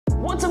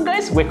What's up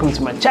guys, welcome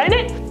to my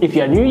channel. If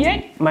you are new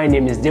here, my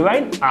name is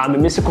Divine. I'm a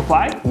musical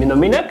poet,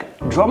 minominak,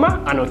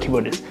 drummer and a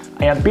keyboardist.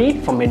 I have been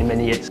for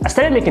many years. I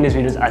started making these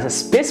videos as a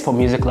space for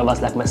music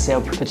lovers like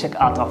myself to check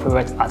out our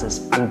favorite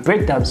artists and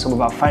break down some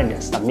of our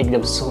findings that make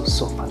them so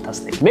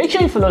fantastic. Make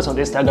sure you follow us on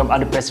Instagram at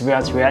the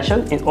Perseverance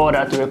Reaction in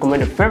order to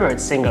recommend your favorite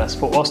singers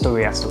for us to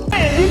react to.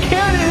 Hey, you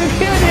killed it, you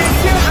killed it,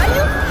 you killed it. Are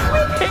you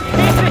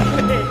freaking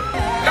kidding me?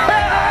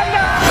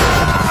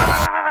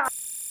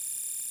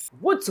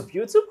 What's up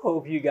YouTube?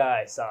 Hope you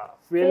guys are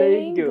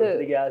feeling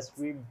good. Guys,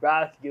 we're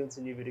back again to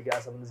a new video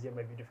guys. I'm going to get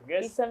my beautiful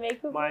guest.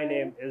 My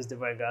name is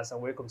Divine guys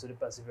and welcome to the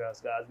Perseverance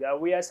guys.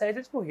 We are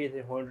excited for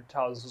hitting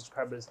 100,000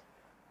 subscribers.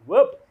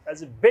 Whoop!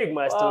 That's a big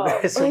milestone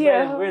guys. So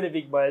really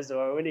big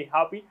milestone. I'm really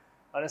happy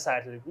and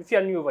excited. If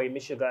you're new over here,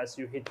 make sure guys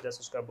you hit the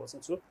subscribe button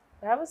too.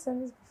 I haven't seen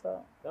this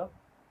before. No?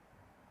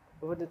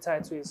 Over the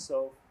title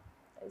itself.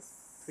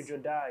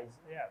 Prejudice.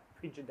 Yeah,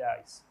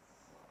 Prejudice.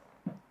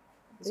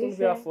 This will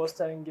be our first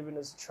time giving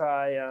us a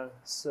try,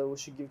 so we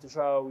should give it a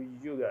try with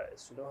you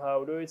guys. You know how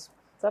we do it?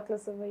 Talk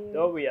less over you.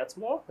 Don't worry, at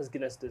more. Let's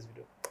get into this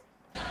video.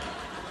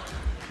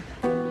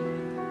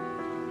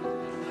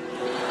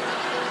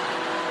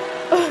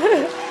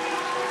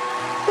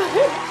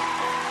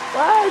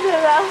 Why are they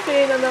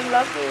laughing and I'm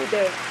laughing with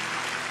them?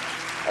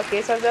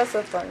 Okay, so that's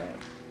so funny.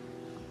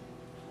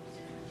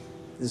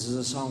 This is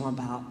a song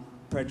about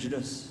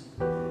prejudice.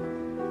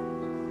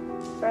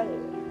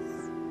 Prejudice.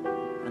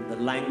 And the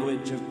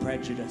language of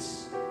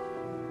prejudice.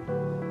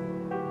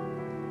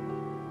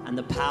 And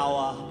the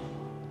power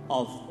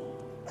of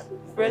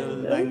the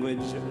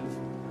language of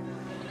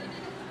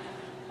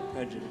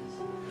prejudice.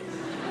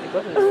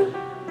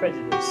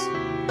 Prejudice.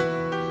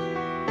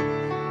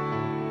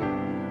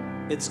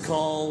 It's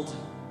called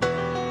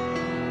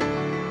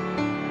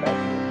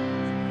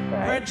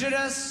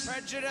Prejudice.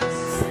 Prejudice.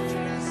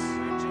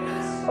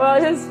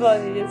 Well, it's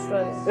funny, it's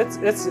funny.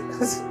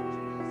 It's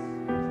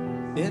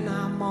In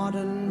our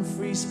modern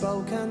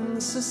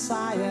free-spoken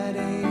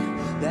society,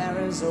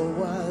 there is a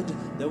word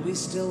that we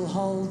still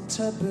hold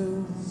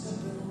taboo.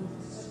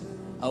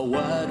 A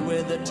word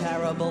with a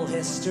terrible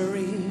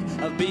history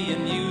of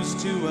being used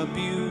to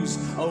abuse,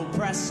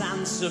 oppress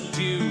and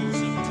subdue.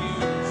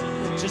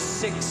 Just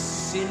 6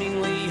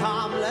 seemingly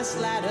harmless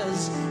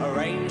letters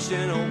arranged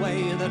in a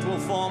way that will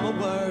form a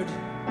word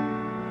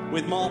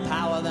with more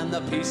power than the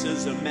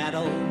pieces of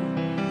metal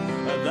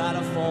that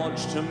are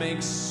forged to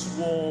make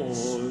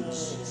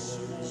swords.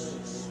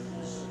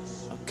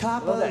 A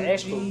couple of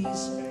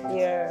G's,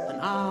 an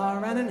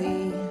R and an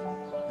E,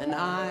 an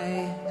I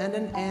and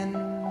an N.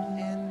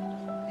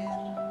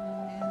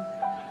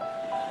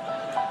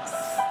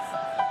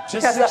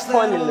 Just 6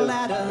 little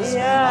letters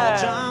all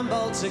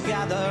jumbled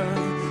together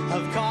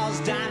have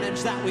caused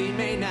damage that we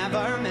may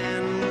never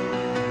mend.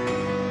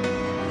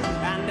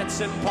 And it's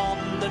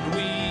important that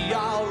we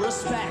all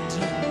respect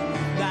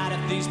that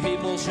if these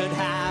people should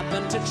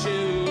happen to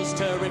choose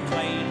to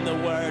reclaim the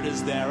word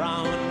as their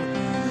own,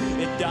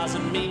 it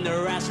doesn't mean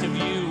the rest of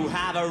you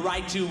have a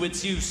right to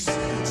its use.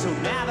 So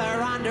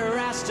never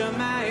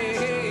underestimate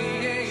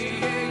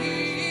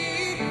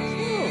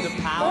the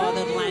power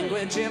that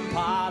language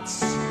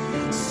imparts.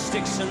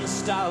 Sticks and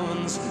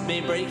stones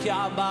may break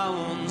your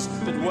bones,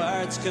 but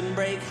words can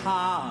break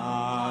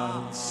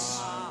hearts.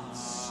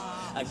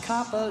 A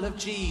couple of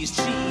G's,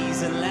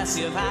 unless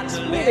you've had to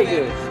live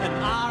it. An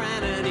R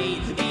and an E,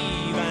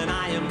 even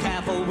I am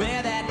careful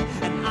with it.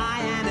 An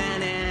I and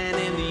an N,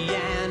 in the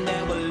end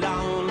it will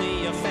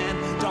only offend.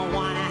 Don't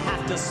wanna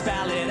have to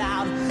spell it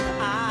out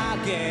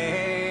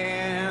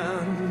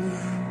again.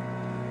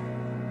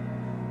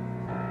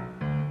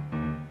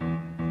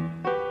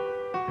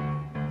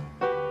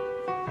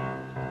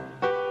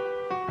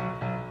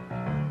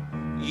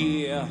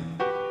 Yeah.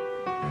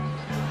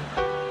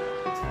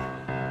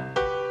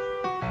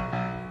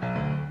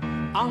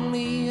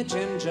 Only a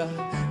ginger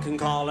can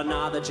call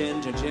another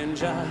ginger.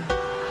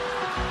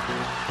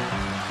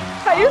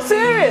 Are you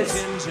serious?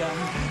 Ginger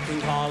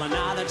can call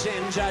another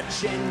ginger.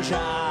 This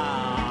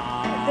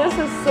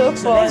is so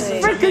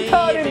funny. freaking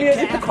tiny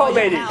musical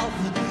comedy.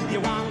 You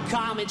won't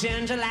call me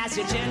ginger unless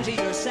you're ginger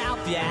yourself,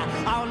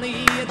 yeah. Only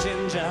a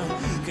ginger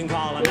can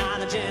call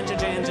another ginger.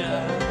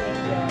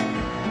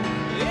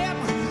 Yep,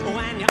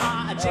 when you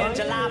are a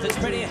ginger, life is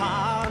pretty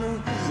hard.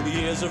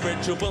 Years of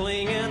ritual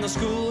bullying in the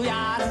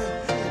schoolyard.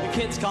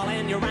 Kids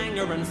calling you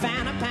Wrangler and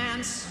Fanta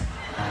pants.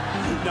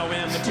 No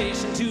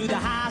invitation to the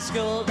high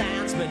school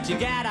dance, but you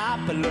get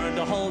up and learn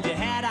to hold your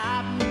head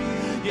up.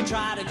 You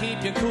try to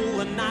keep your cool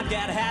and not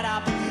get head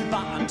up,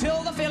 but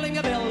until the filling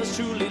of bill is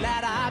truly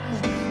let up,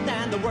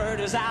 then the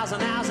word is ours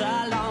and ours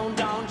alone.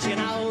 Don't you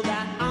know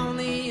that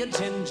only a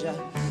ginger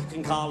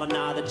can call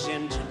another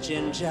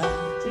ginger?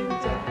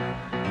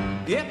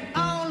 Yep,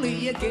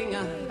 only a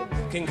ginger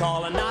can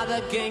call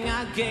another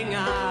ginger.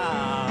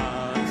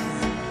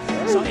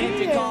 So if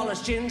you call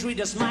us ginge, we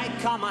just might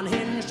come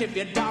unhinged. If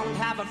you don't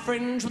have a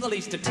fringe with at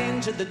least a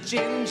tinge of the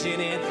ginge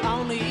in it,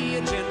 only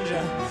a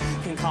ginger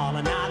can call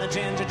another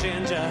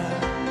ginger.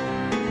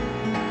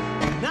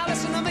 Now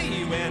listen to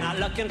me, we're not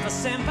looking for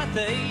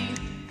sympathy.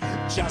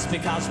 Just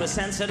because we're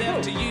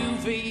sensitive to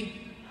UV,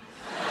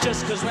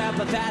 just because we're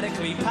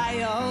pathetically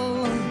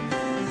pale,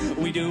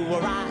 we do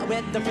alright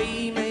with the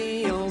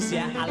females.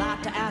 Yeah, I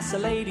like to ask the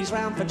ladies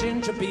round for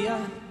ginger beer,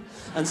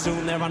 and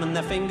soon they're running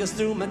their fingers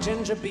through my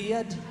ginger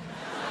beard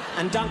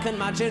and dunking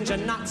my ginger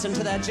nuts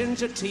into their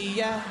ginger tea,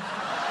 yeah.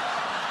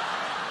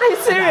 Are you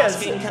serious?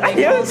 Are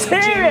you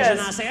serious?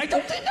 And I say, I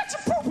don't think that's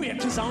appropriate,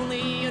 because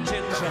only a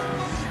ginger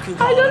can I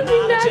call don't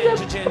think another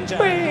that's ginger.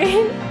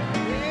 appropriate.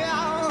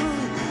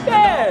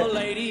 Yeah. All the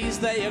ladies,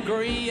 they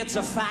agree it's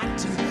a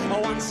fact.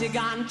 Once you're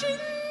gone ginger,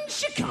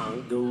 you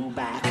can't go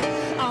back.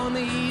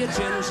 Only a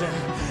ginger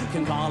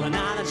can call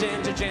another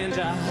ginger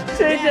ginger.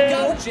 Yeah,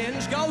 go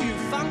ginger, go you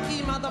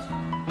funky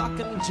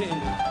motherfucking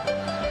ginger.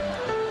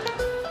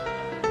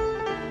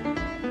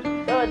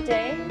 Go,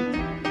 Jane.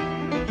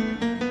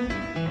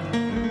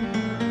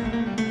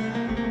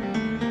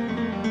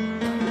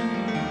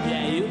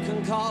 Yeah, you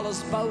can call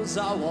us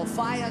bozo or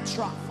fire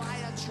truck.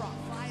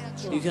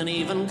 You can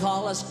even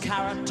call us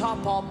carrot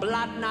top or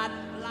blood nut.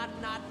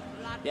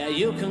 Yeah,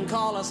 you can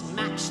call us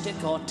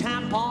matchstick or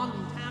tampon.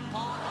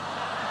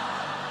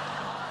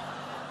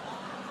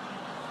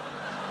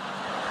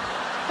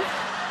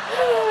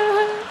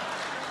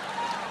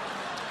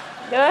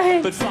 Go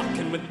ahead. But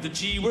fucking with the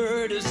G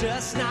word is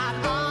just not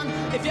on.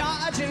 If you're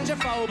a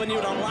gingerphobe and you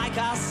don't like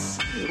us,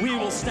 we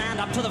will stand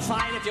up to the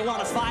fight if you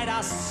want to fight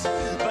us.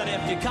 But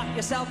if you cut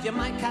yourself, you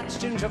might catch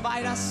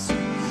gingivitis.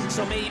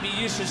 So maybe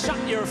you should shut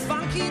your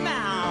funky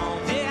mouth.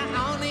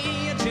 Yeah,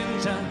 only a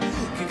ginger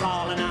can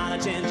call another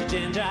ginger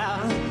ginger.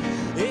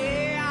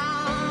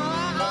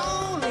 Yeah,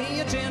 only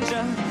a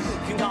ginger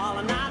can call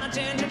another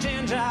ginger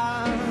ginger.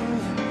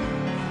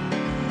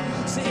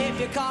 See, if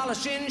you call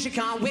us ginger, you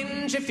can't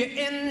whinge if you're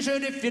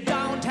injured. If you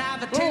don't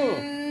have a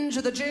tinge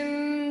of the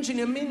ginge in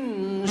your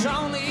minge,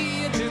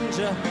 only a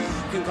ginger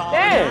can call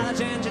another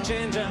ginger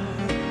ginger.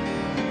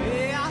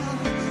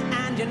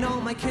 You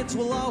know my kids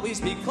will always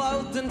be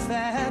clothed and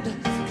fed,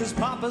 cause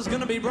Papa's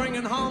gonna be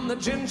bringing home the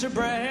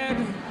gingerbread.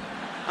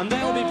 And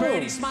they'll be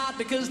pretty smart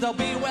because they'll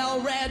be well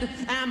read.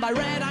 And by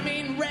red I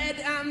mean red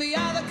and the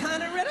other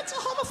kind of red. It's a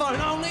homophone.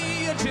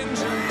 Only a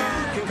ginger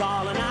can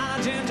call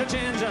another ginger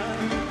ginger.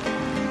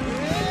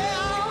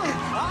 Yeah,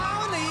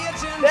 only a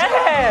ginger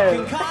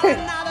can call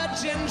another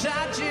ginger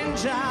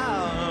ginger.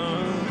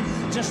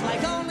 Just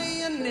like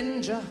only a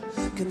ninja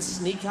can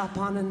sneak up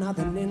on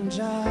another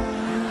ninja.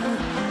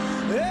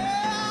 Yeah.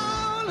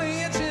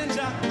 Only a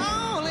ginger,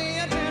 only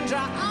a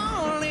ginger,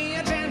 only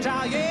a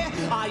ginger, yeah.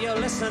 Are you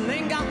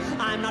listening?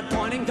 I'm not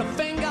pointing the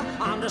finger,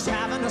 I'm just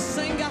having a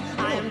singer.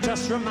 I am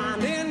just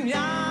reminding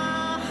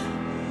ya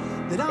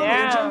that only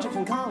a ginger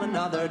can call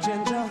another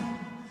ginger,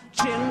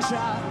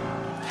 ginger.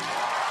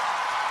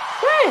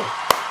 Hey!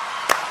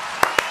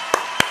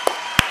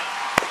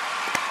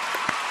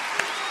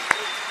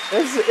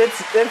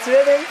 It's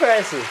really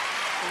impressive.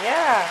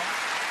 Yeah.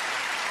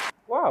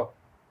 Wow.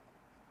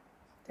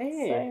 So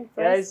Dang,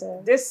 guys,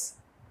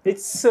 impressive.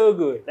 it's so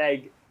good.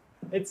 Like,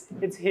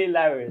 it's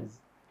hilarious.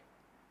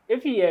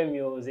 If you hear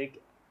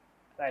music,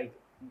 like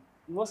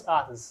most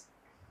artists,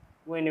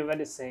 whenever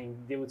they sing,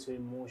 they will too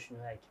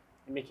emotional. Like,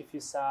 it make you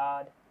feel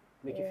sad,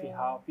 make you feel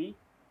happy.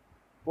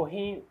 But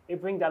he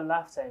bring that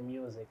laughter in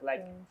music.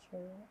 Like,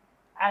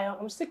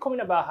 I'm still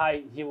coming about how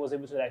he was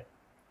able to like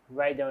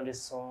write down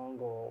this song,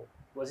 or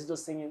was he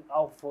just singing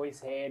out for his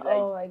head? Like,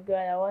 Oh my god,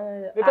 I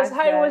wanted to because ask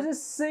how he that. was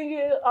just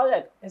singing, I was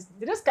like,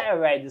 they just kind of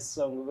write this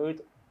song,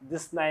 wrote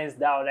this lines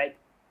down. Like,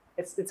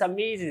 it's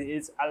amazing.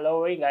 It's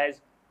allowing, guys.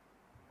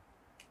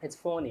 It's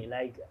funny.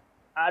 Like,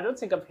 I don't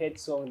think I've heard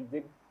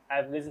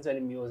I've listened to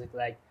any music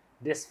like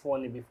this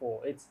funny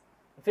before. It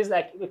feels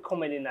like a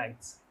comedy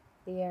night.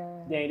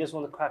 Yeah. Then you just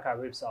want to crack our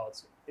ribs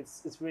out.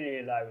 It's really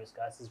hilarious,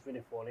 guys. It's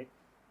really funny.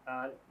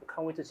 And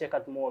can't wait to check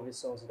out more of his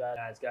songs,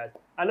 guys.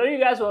 I know you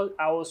guys are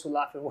also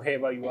laughing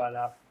wherever you are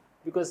now,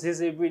 because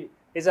he's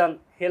a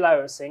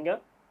hilarious singer,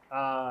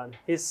 and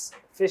his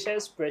facial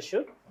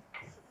expression,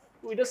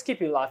 we just keep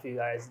you laughing,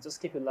 guys.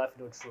 Just keep you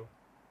laughing all through.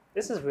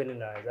 This is really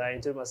nice. I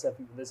enjoyed myself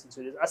listening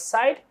to this.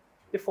 Aside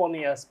the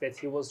funny aspect,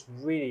 he was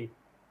really,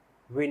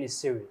 really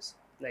serious.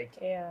 Like,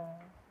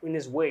 in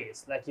his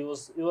ways, like he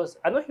was.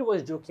 I know he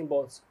was joking,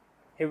 but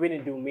he really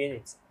do mean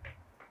it.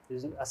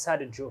 Aside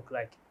the joke,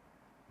 like,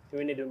 he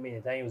really do mean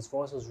it. And his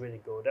voice was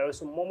really good. There were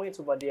some moments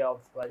over there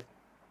of like,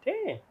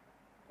 damn,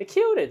 he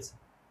killed it.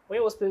 When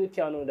he was playing the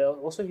piano, there was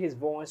also his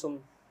voice,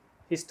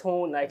 his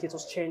tone, like it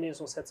was changing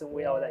some certain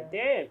way. I was like,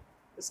 damn,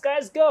 this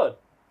guy's good.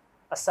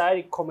 Aside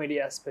the comedy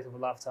aspect of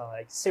laughter,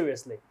 like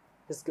seriously,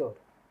 it's good.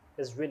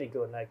 It's really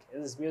good. Like,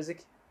 his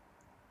music,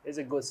 he's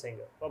a good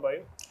singer. What about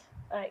you?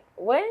 Like,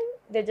 when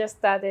they just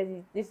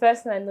started, the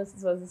first thing I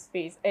noticed was his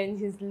face and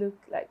his look.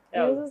 Like, he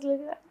was just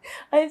looking like,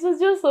 and it was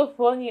just so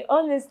funny.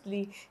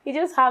 Honestly, he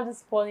just had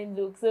this funny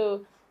look.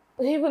 So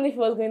even if he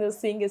was going to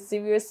sing a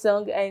serious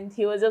song and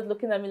he was just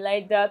looking at me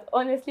like that,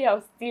 honestly, I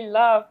would still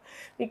laugh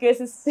because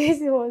his face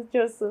was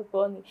just so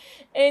funny.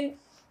 And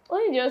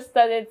when he just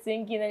started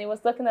singing and he was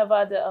talking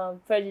about the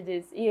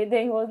Prejudice, then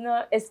he was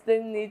not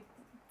explaining it,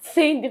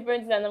 saying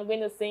different things, and I'm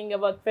going to sing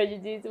about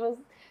Prejudice.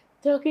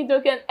 talking,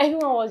 and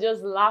everyone was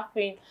just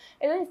laughing.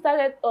 And then he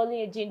started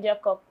calling a ginger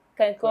cup,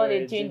 can call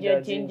it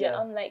ginger.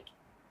 I'm like,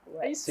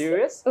 what? Are you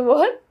serious?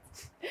 What?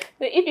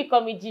 So if you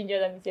call me ginger,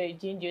 let me tell you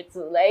ginger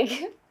too. Like,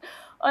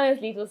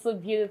 honestly, it was so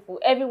beautiful.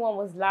 Everyone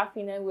was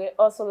laughing, and we're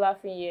also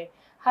laughing here.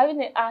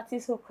 Having an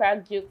artist who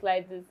crack jokes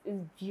like this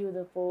is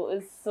beautiful.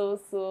 It's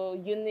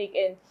so unique,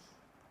 and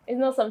it's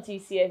not something you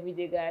see every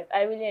day, guys.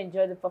 I really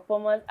enjoyed the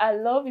performance. I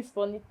love his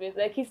funny face.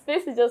 Like, his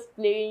face is just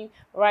playing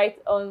right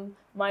on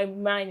my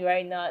mind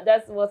right now.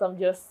 That's what I'm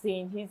just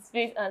seeing. His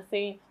face and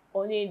saying,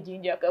 only in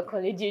ginger, I can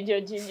call it ginger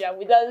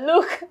with that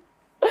look.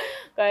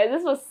 Guys,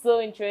 this was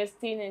so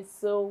interesting and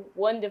so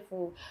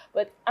wonderful.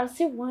 But I'm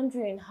still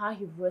wondering how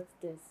he wrote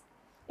this.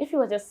 If he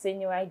was just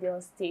saying it right there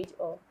on stage,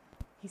 or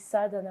he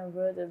sat down and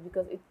wrote it,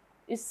 because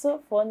it's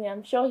so funny.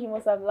 I'm sure he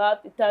must have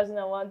laughed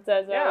 1,001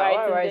 times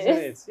while writing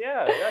this.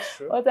 Yeah, that's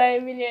true. But I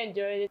really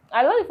enjoyed it.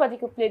 I love the fact he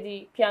could play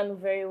the piano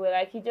very well.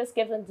 Like, he just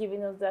kept on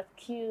giving us that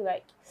cue,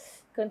 like,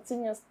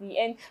 continuously.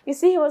 And you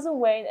see, he wasn't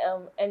wearing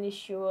any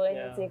shoe or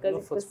anything,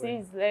 because you could see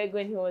his leg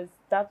when he was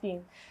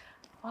tapping.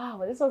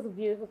 Wow, this was a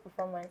beautiful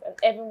performance, and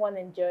everyone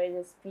enjoyed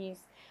this piece.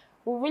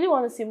 We really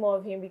want to see more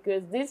of him,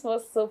 because this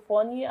was so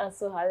funny and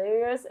so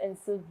hilarious and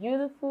so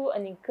beautiful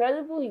and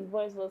incredible. His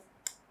voice was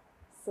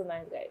so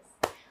nice,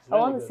 guys. I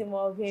want to see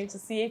more of him, to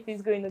see if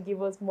he's going to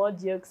give us more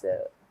jokes.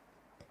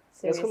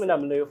 Yes, comment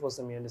down below your thoughts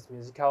on me on this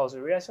music. How was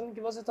your reaction?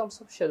 Give us a thumbs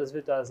up, share this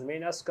video as the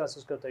main,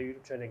 subscribe to our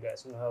YouTube channel,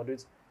 guys. You know how to do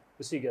it.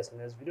 We'll see you guys in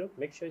the next video.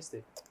 Make sure you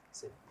stay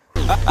safe.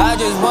 I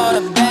just want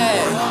a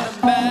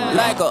bag,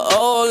 like an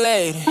old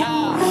lady.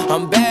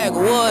 I'm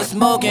backwoods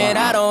smoking,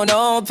 I don't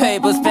own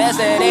papers, pass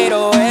that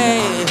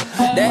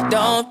 808. That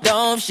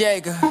don't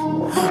shake her.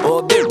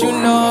 Oh, bitch, you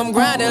know I'm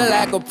grinding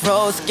like a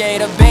pro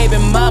skater. Baby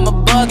mama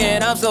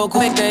bugging, I'm so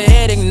quick to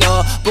hit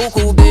ignore.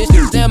 Buku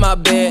bitches in my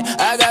bed,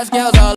 I got scales all